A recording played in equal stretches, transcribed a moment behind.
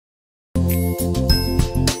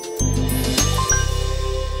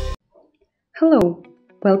Hello,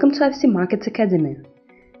 welcome to IFC Markets Academy.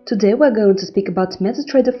 Today we're going to speak about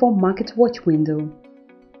MetaTrader 4 Market Watch window.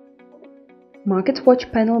 Market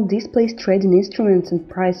Watch panel displays trading instruments and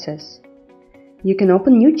prices. You can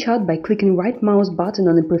open new chart by clicking right mouse button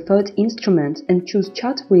on a preferred instrument and choose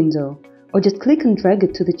Chart window, or just click and drag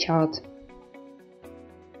it to the chart.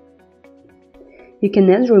 You can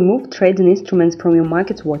add or remove trading instruments from your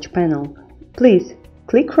Market Watch panel. Please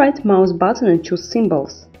click right mouse button and choose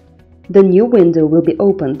Symbols. The new window will be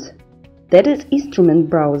opened. That is Instrument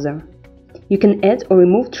Browser. You can add or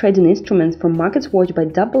remove trading instruments from Market Watch by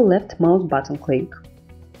double left mouse button click.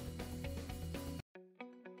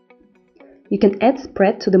 You can add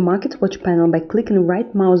Spread to the Market Watch panel by clicking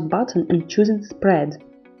right mouse button and choosing Spread.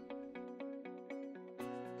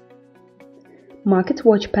 Market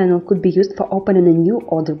Watch panel could be used for opening a new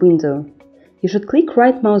order window. You should click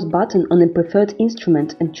right mouse button on a preferred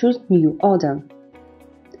instrument and choose New Order.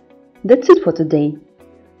 That's it for today.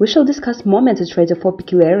 We shall discuss more MetaTrader 4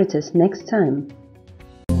 peculiarities next time.